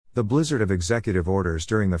The blizzard of executive orders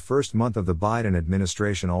during the first month of the Biden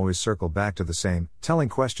administration always circle back to the same, telling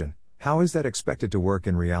question: how is that expected to work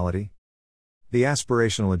in reality? The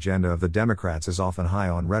aspirational agenda of the Democrats is often high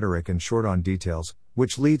on rhetoric and short on details,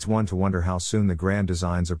 which leads one to wonder how soon the grand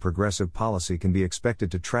designs of progressive policy can be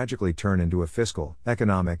expected to tragically turn into a fiscal,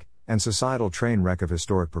 economic, and societal train wreck of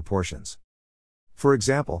historic proportions. For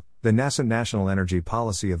example, the nascent national energy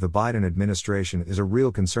policy of the Biden administration is a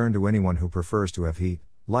real concern to anyone who prefers to have heat,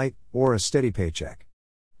 light, or a steady paycheck.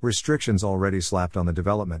 Restrictions already slapped on the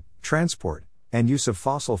development, transport, and use of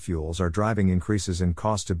fossil fuels are driving increases in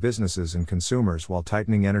cost to businesses and consumers while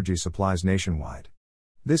tightening energy supplies nationwide.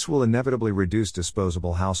 This will inevitably reduce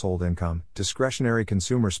disposable household income, discretionary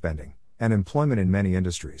consumer spending, and employment in many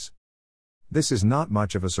industries. This is not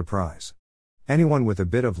much of a surprise. Anyone with a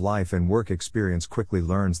bit of life and work experience quickly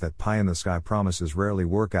learns that pie-in-the-sky promises rarely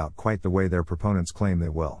work out quite the way their proponents claim they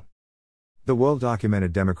will. The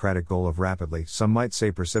well-documented Democratic goal of rapidly, some might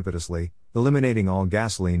say precipitously, eliminating all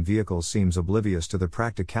gasoline vehicles seems oblivious to the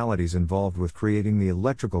practicalities involved with creating the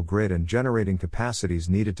electrical grid and generating capacities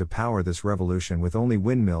needed to power this revolution with only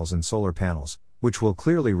windmills and solar panels, which will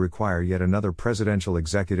clearly require yet another presidential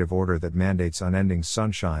executive order that mandates unending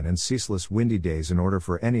sunshine and ceaseless windy days in order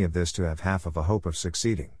for any of this to have half of a hope of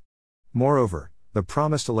succeeding. Moreover, the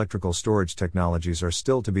promised electrical storage technologies are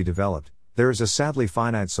still to be developed. There is a sadly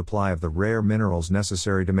finite supply of the rare minerals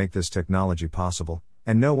necessary to make this technology possible,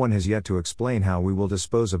 and no one has yet to explain how we will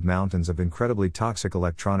dispose of mountains of incredibly toxic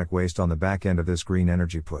electronic waste on the back end of this green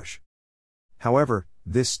energy push. However,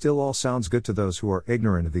 this still all sounds good to those who are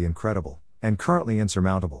ignorant of the incredible, and currently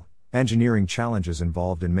insurmountable, engineering challenges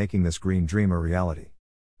involved in making this green dream a reality.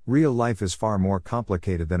 Real life is far more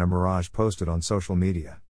complicated than a mirage posted on social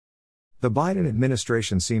media. The Biden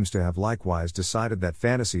administration seems to have likewise decided that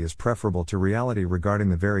fantasy is preferable to reality regarding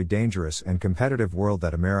the very dangerous and competitive world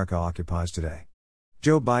that America occupies today.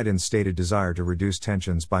 Joe Biden's stated desire to reduce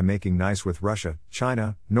tensions by making nice with Russia,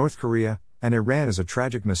 China, North Korea, and Iran is a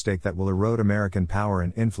tragic mistake that will erode American power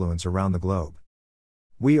and influence around the globe.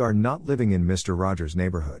 We are not living in Mr. Rogers'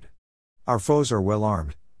 neighborhood. Our foes are well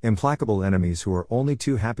armed, implacable enemies who are only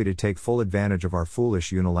too happy to take full advantage of our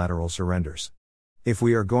foolish unilateral surrenders. If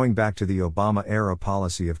we are going back to the Obama-era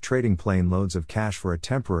policy of trading plane loads of cash for a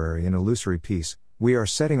temporary and illusory peace, we are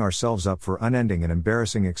setting ourselves up for unending and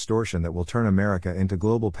embarrassing extortion that will turn America into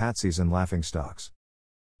global patsies and laughingstocks.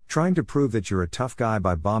 Trying to prove that you're a tough guy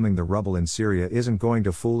by bombing the rubble in Syria isn't going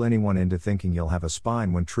to fool anyone into thinking you'll have a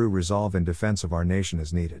spine when true resolve in defense of our nation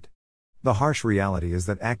is needed. The harsh reality is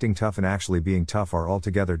that acting tough and actually being tough are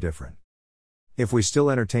altogether different. If we still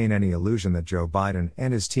entertain any illusion that Joe Biden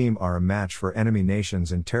and his team are a match for enemy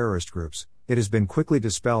nations and terrorist groups, it has been quickly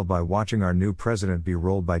dispelled by watching our new president be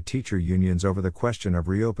rolled by teacher unions over the question of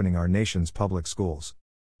reopening our nation's public schools.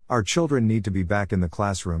 Our children need to be back in the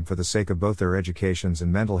classroom for the sake of both their educations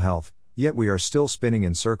and mental health, yet we are still spinning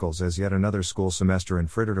in circles as yet another school semester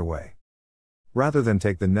frittered away. Rather than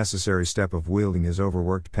take the necessary step of wielding his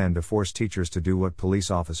overworked pen to force teachers to do what police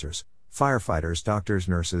officers, firefighters, doctors,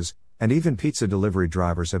 nurses, and even pizza delivery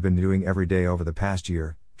drivers have been doing every day over the past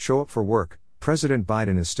year, show up for work, President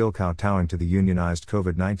Biden is still kowtowing to the unionized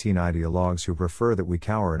COVID-19 ideologues who prefer that we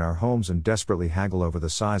cower in our homes and desperately haggle over the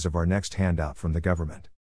size of our next handout from the government.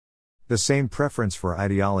 The same preference for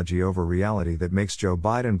ideology over reality that makes Joe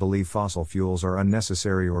Biden believe fossil fuels are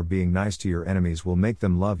unnecessary or being nice to your enemies will make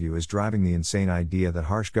them love you is driving the insane idea that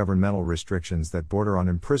harsh governmental restrictions that border on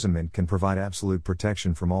imprisonment can provide absolute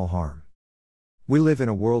protection from all harm. We live in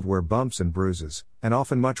a world where bumps and bruises, and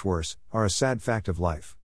often much worse, are a sad fact of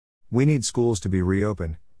life. We need schools to be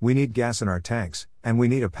reopened, we need gas in our tanks, and we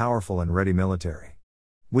need a powerful and ready military.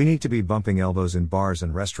 We need to be bumping elbows in bars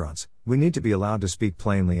and restaurants, we need to be allowed to speak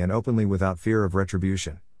plainly and openly without fear of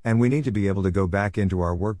retribution, and we need to be able to go back into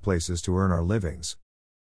our workplaces to earn our livings.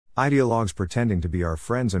 Ideologues pretending to be our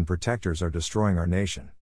friends and protectors are destroying our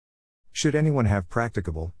nation. Should anyone have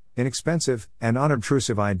practicable, inexpensive, and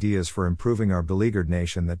unobtrusive ideas for improving our beleaguered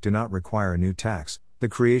nation that do not require a new tax, the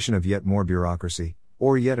creation of yet more bureaucracy,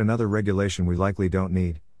 or yet another regulation we likely don't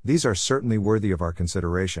need, these are certainly worthy of our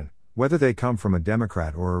consideration, whether they come from a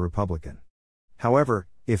Democrat or a Republican. However,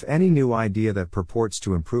 if any new idea that purports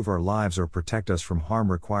to improve our lives or protect us from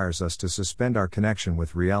harm requires us to suspend our connection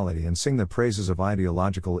with reality and sing the praises of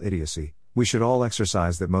ideological idiocy, we should all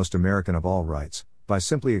exercise that most American of all rights, by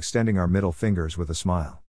simply extending our middle fingers with a smile.